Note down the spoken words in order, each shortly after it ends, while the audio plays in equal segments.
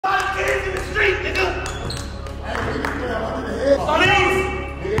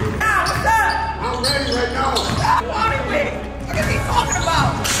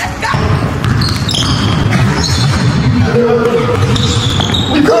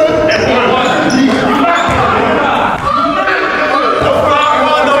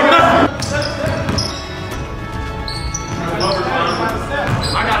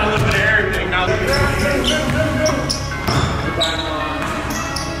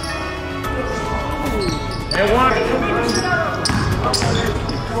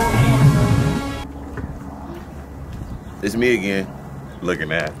It's me again,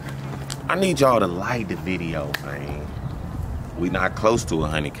 looking at. I need y'all to like the video, man. We not close to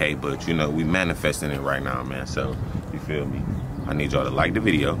 100K, but you know, we manifesting it right now, man. So, you feel me? I need y'all to like the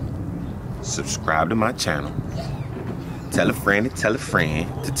video, subscribe to my channel, tell a friend to tell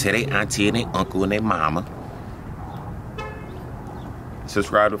their auntie and their uncle and their mama.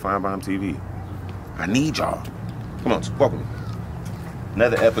 Subscribe to Feinbaum TV. I need y'all. Come on, walk with me.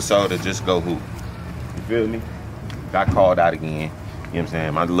 Another episode of Just Go Hoop. You feel me? Got called out again. You know what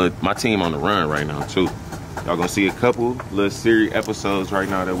I'm saying? My team on the run right now, too. Y'all gonna see a couple little series episodes right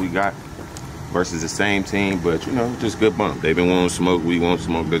now that we got versus the same team, but you know, just good bump. They been wanting smoke, we want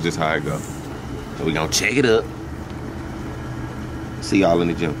smoke. That's just how it go. So we gonna check it up. See y'all in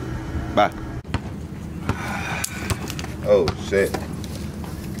the gym. Bye. Oh, shit.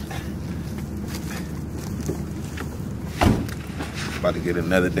 About to get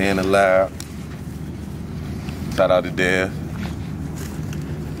another day in the lab. Shout out to Dev.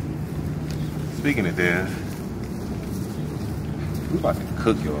 Speaking of Dev, we about to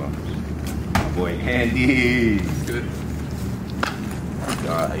cook, y'all. My boy Andy. Good.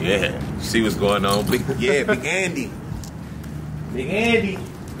 Yeah. See what's going on? Big Andy. Big Andy.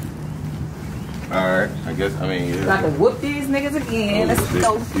 Alright, I guess, I mean, yeah. About to whoop these niggas again. Let's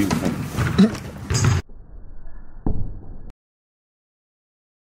go.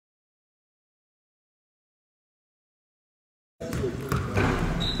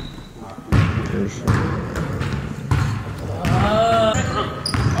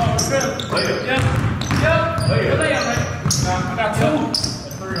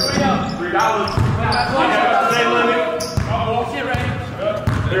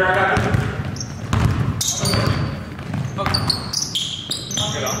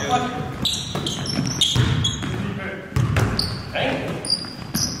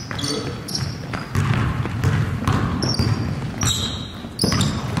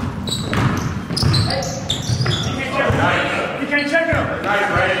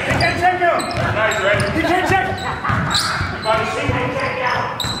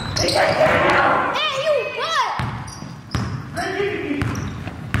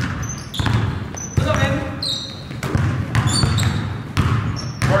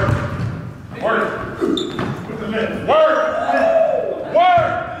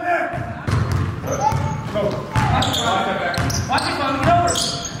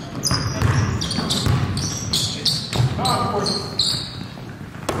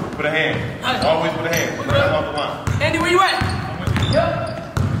 Put a hand. Always put a hand. Put it off the line. Andy, where you at? Yep.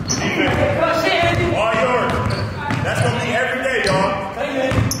 All yours. That's gonna be every day, y'all.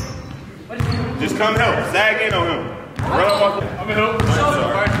 Just come help. Sag in on him. Run up off the... I'm gonna help. All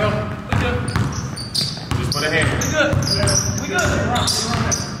right, help. Just put a hand. We good. We good.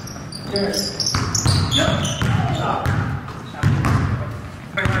 Yep.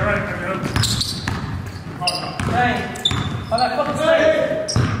 Hey. On that fucking side.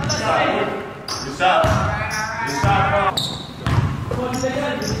 Good shot. Good shot, bro. Come on, stay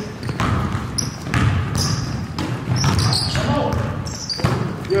ready.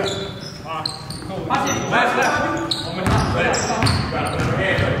 Yeah. Watch it. Last. Ready. Got to put your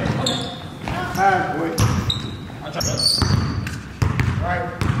hand ready. All right, boy. All right.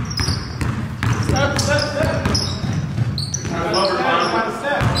 Step.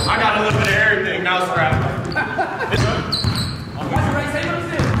 I got a little bit of everything. Now scrap.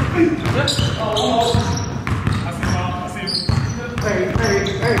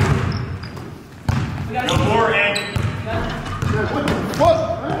 Hey. One more, Andy. What the fuck?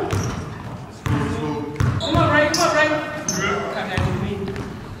 Come on, Ray. Good. Come down with me.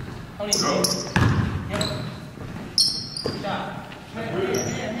 How many Go. Yep. Good job.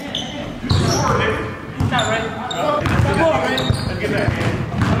 You score, nigga. Good job, Ray. Come on, Ray. Let's get that hand.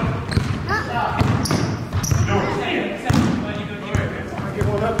 Do it. Get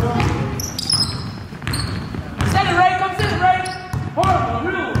one up, though. Set it, Ray. Come sit, Ray. Horrible,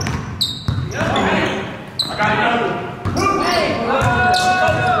 real. Yep. I got another one. Hey,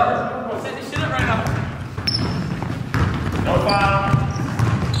 set this shit up right now. No foul.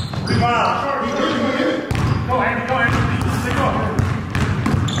 Rebound. Go, Andy. Stick up.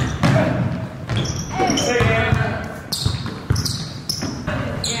 Stay, Andy.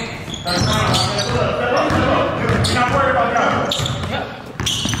 You're not worried about that. Yep.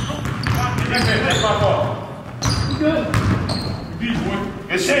 That's my fault. Good.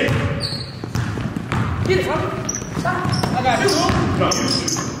 Good shape. Get it, bro. Stop. I got you.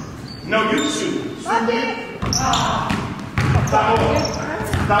 No, you shoot. Okay.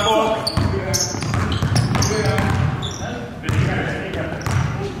 Stop off.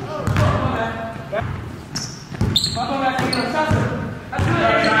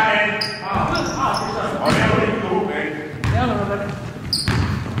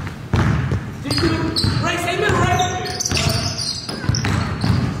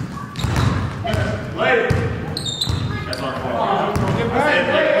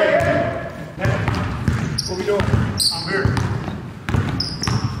 What we doing? I'm here.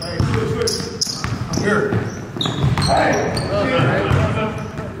 Hey, switch. I'm here. Hey,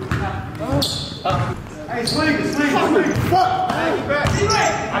 hey, swing. Fuck. Hey, get back.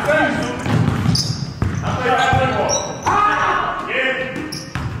 I said you. I played basketball. Yeah.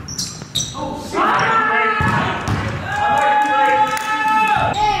 Oh, shit.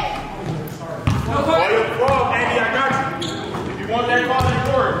 Andy, I got you. If you want that ball, then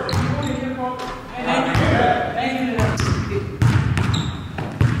forward.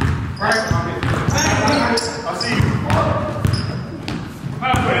 Right. I see you.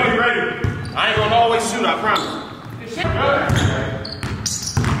 Ready. I ain't gonna always shoot, I promise.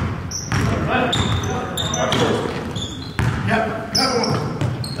 Yep.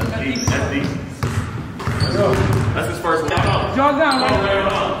 That's deep. Let's go. That's his first one. Jog down, right?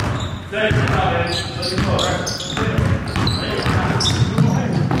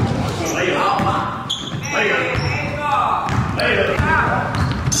 Lay it.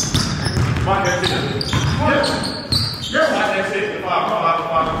 Watch that shit. Watch that shit.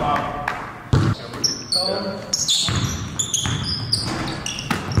 Five.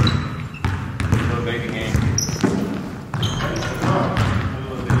 Little baby game.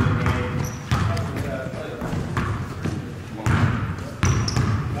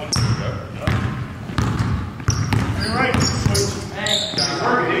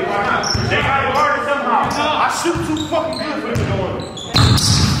 They got it hard somehow. I shoot too fucking good for them going.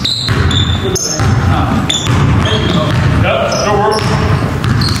 No work.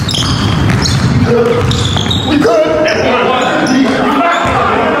 We good. That's one.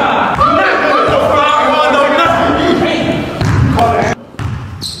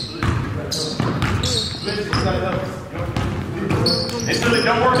 It's really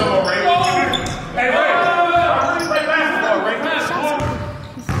don't work no more, Ray. Hey, Ray. I really play basketball, Ray.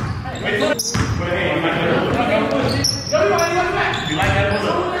 You like that one?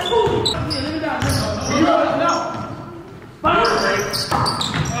 That's cool. Let me down. No.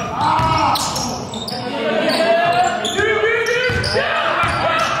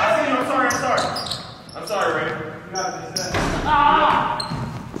 I'm sorry, Ray.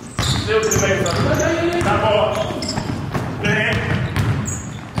 Still to the make something. Not ball. Good hand.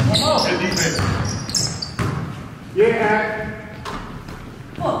 Good defense. Yeah.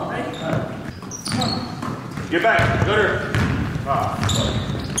 Get back. Go there.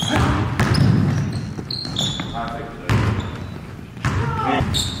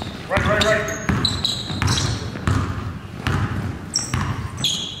 Right.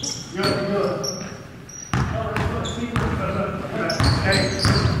 Good. Hey.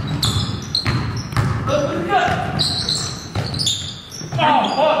 Good.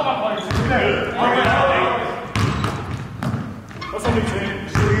 What's on the team?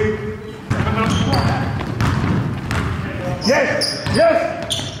 Yes.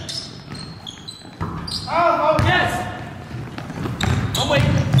 Oh, yes. Oh, wait.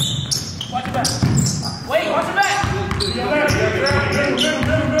 Watch your back. Wait, watch your back.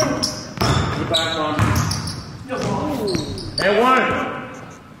 Good back on. And one.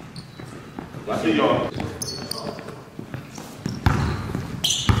 I see y'all.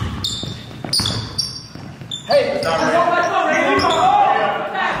 Hey, let's go.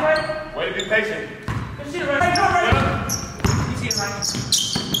 Way to be patient. You see it right? You see it right?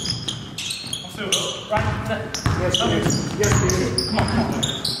 Right. Yes, Come on.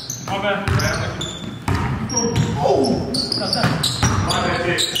 My bad. Oh! My bad,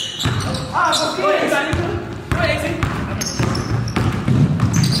 shit. Go ahead, Sonny. Go ahead, AC.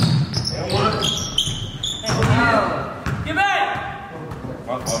 And one. Get back!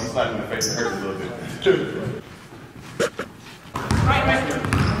 My fault, he slapped me in the face. It hurts a little bit. Right.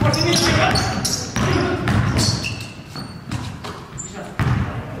 What's in this right?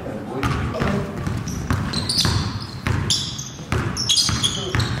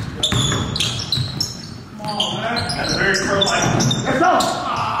 That's a very curl line. Let's go!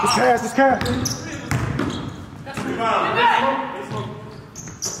 It's cash.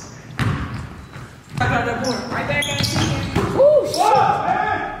 I got that board. Right back at you. Woo! What?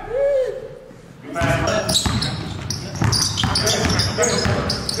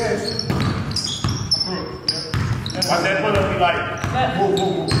 Watch that pull up be like.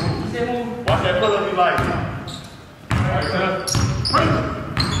 Move. Watch that pull up be like. Alright, No.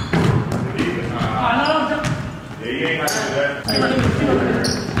 there you ain't got to do that.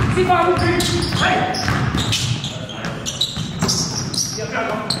 See, Bobby. Hey.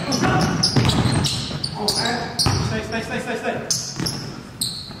 Stay.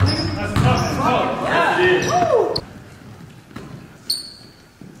 That's tough. Yeah. Woo.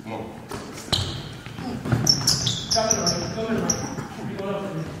 Come on. Come in.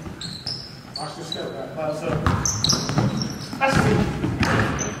 Watch the step back. That's it.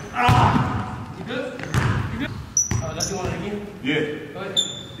 You good? Let's do one again. Yeah. Go ahead.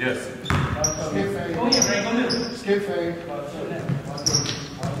 Yes. Skip fade. Go ahead, Ray. Go middle. Skip fade.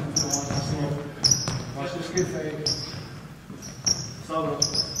 Watch the skip fade. Solo.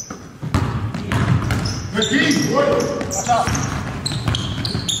 McGee, Watch out.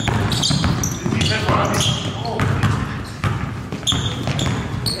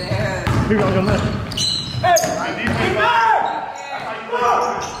 here goes your left. Hey! Keep back!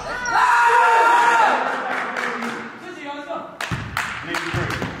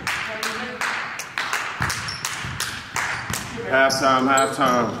 Halftime.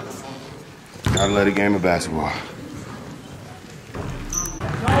 Gotta let a game of basketball.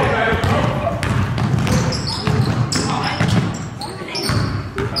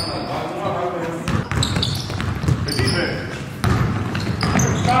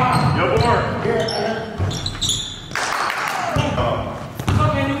 Your board.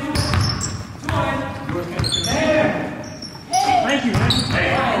 Thank you, man. Hey,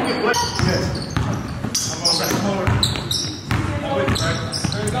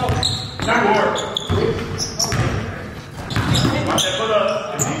 There you go. your board. Watch that foot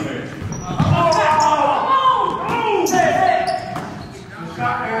up. Defense. Hey!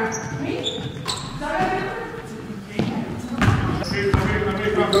 Shot, man.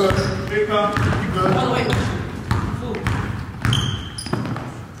 Big come. You good. By the way.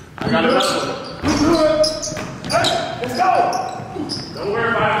 I got another one. You good. Hey, let's go. Don't worry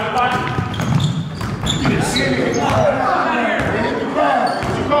about it. You didn't see anything. What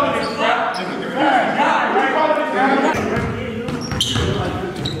you calling it, crap?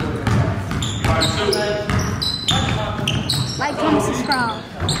 Like, comment, subscribe.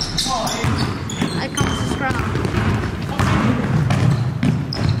 Like, comment, subscribe.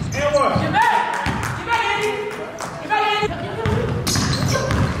 Get back! Get back, Andy! Get back, Andy!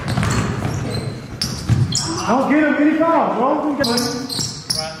 Don't get him any calls, bro.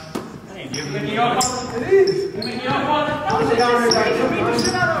 You making your call? It is. You making your call? Get back,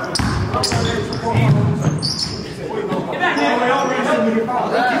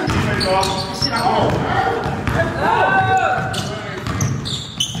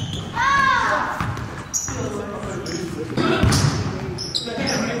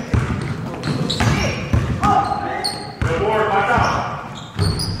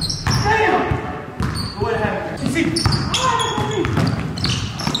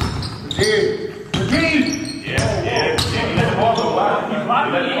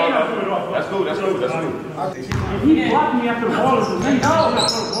 That's cool. He blocked me after the ball.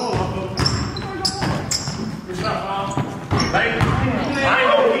 I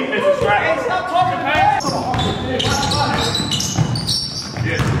ain't gonna keep this distracted. Hey, stop talking, man.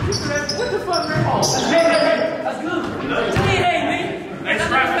 Yeah. What the fuck, man? Hey, that's good. Hey, man. Hey,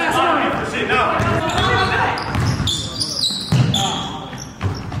 scratch this line for sitting down.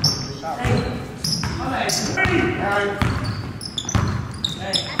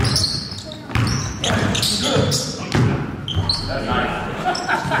 That's nice.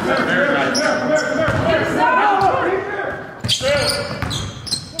 Very nice.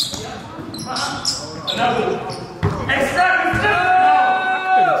 Another. Hey, strap is different.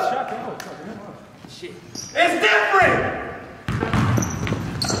 It's different.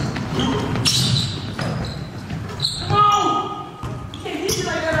 Come on. You can't hit you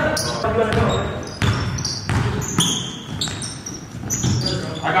like that.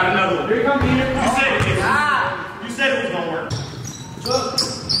 I got another one. Here you come, Peter. You said it was gonna work.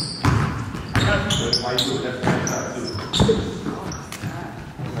 Why you do it? That's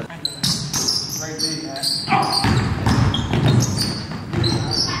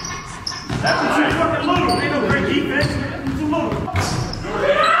That's too fucking little. Ain't no great defense. Too little.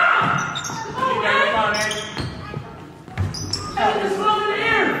 Hey, this one in the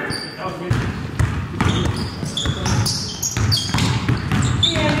air.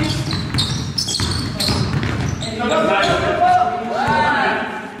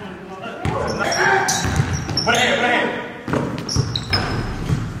 Put a hand.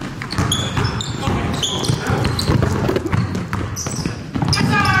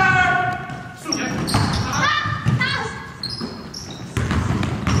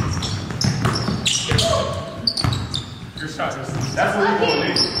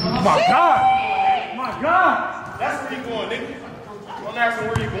 My God! My God! That's where you going, nigga. Don't ask him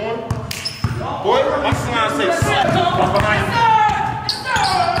where you going. Boy, my slime say suck.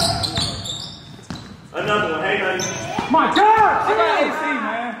 Another one, hey, honey. My God! I got AC,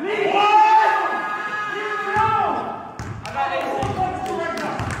 man.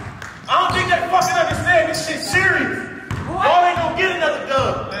 I don't think they fucking understand this shit serious. Y'all ain't gonna get another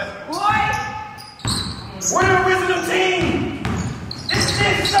dub. We're the original team. This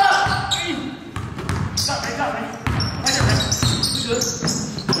shit sucks. Stop, man.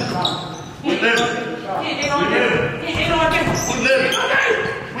 We living.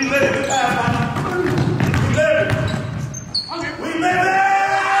 We living.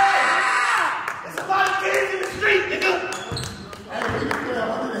 There's a lot of kids in the street, nigga.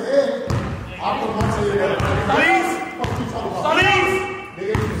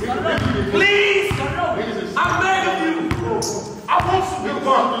 Please. I'm begging you. I want some good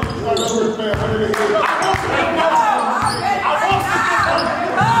work.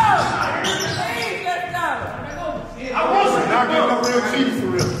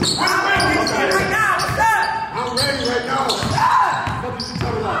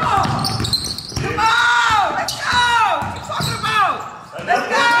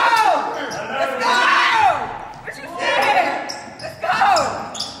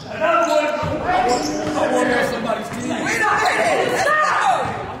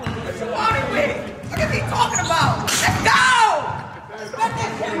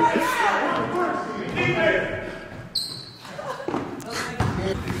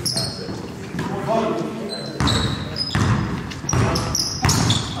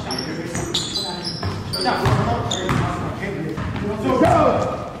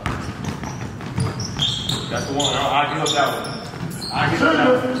 That's the one. I'll give up that one. I'll give up that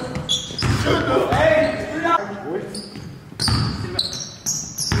one. Hey, come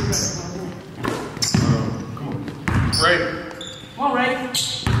on. Ray. Come on, Ray.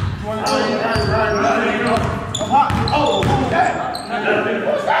 Oh, who's that?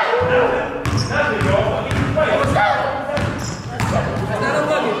 What's that? Nothing, y'all. What's that? That's a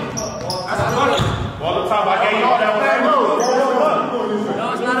bucket. Well, the top, I gave y'all that one. No,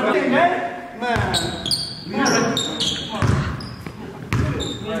 it's not a bucket, man.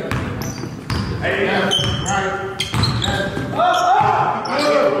 Hey, right.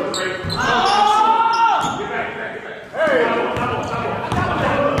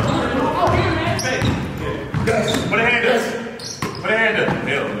 Put a hand up. Put a hand up.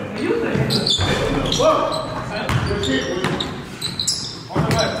 Hell no. On the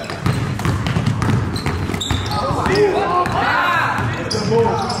left.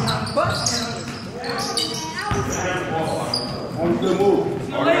 Good move. It's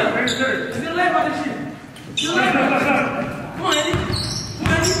gonna lay up on this shit. Come on, Andy.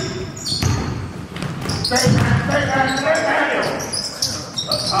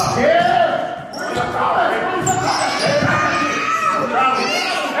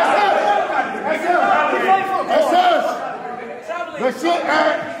 Good shit,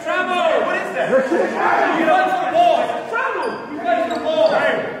 Eric. Travel. What is that? Good shit, Eric. You play for the ball. Travel. You play for the ball.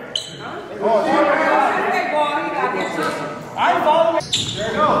 I ain't following. There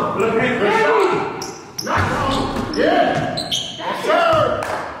you go. Look, hey, good shot. Knock on. Yeah. Yes, sir.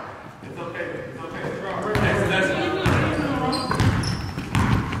 It's okay. It's okay. That's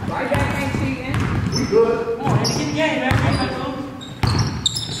Why that ain't cheating? we good. Come on, Andy, get the game, man.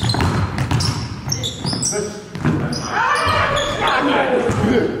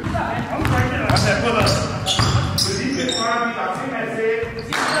 I said, pull up. But he been trying to be like Tim had said.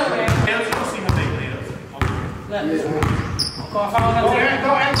 Else you don't see him take nails. Call foul. Go ahead, go.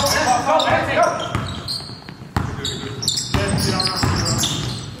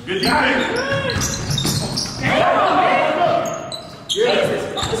 Good defense.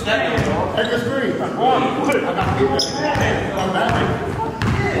 Take a screen.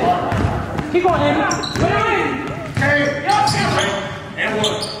 Keep going, Andy. And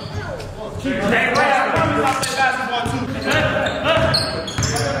one. Hey, right out. I'm going to play basketball too.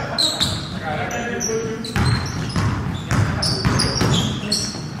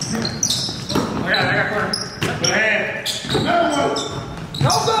 I got corner. Put a hand. Another one. No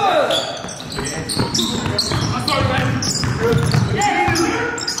good. I'm sorry, man. Yeah, he's here.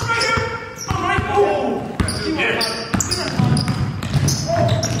 I'm right here. I'm right here. Yeah.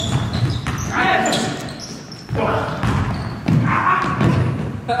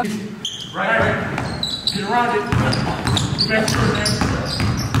 Right. Get around it. Make sure, man.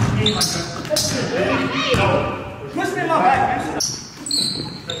 Ain't like that. No. Push me in my back, man.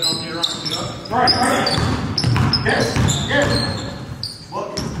 Get around, you know? Right. Yes. What?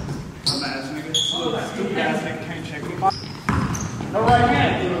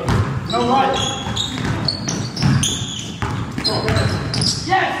 No right.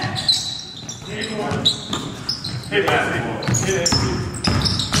 Yes! Hit that. Hit it.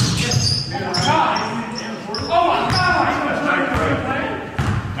 Oh my God!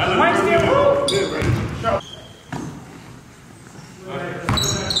 Why still move? Step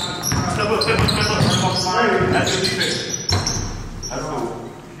up. That's your defense. That's cool.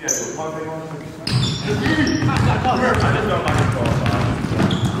 Yeah, so one thing on.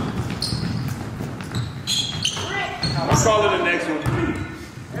 I'll call it the next one.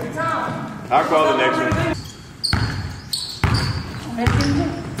 Every time. I'll call the next one.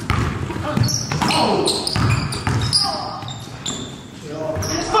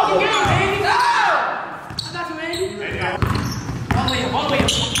 This fucking game, Andy. No! I got you, Andy. All the way up, all the way up.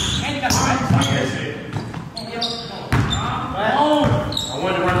 Andy got you, right? I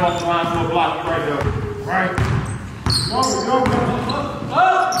wanted to run off the line to a block right there. Right. Let's do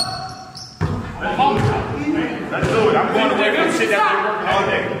it. I'm going away from shit that we're working all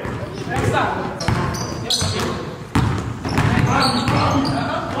day. Next stop.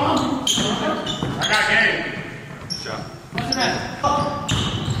 I got game. What's the matter?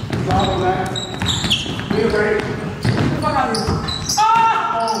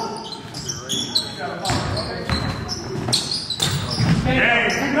 Game.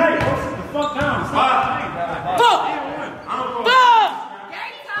 The fuck down. Stop. Fuck! Fuck!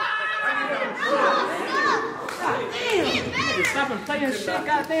 Stop and play this shit,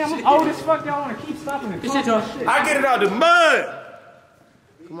 goddamn. I'm old as fuck. Y'all want to keep stopping and talking shit. I get it out the mud.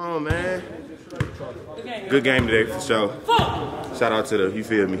 Come on, man. Good game today for sure. Shout out to the, you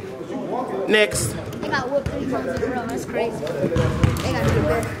feel me. Next. They got whooped 3 times in a row. That's crazy. They got to do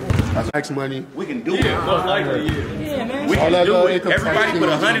better. That's X money. We can do it. Yeah, man. We All can that do it. income Everybody tax put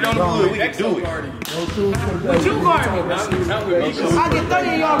shit. 100 on the wood. We can do it. What you guarding me, man? I'll get 30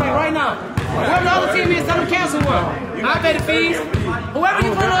 of y'all right now. Whoever the other team is, tell them cancel one. I pay the fees. Whoever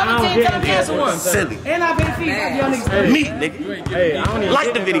you put on the other team, tell them cancel one. Silly. And I pay the fees. Y'all niggas. Meat, nigga. Hey, I don't even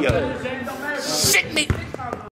like the video.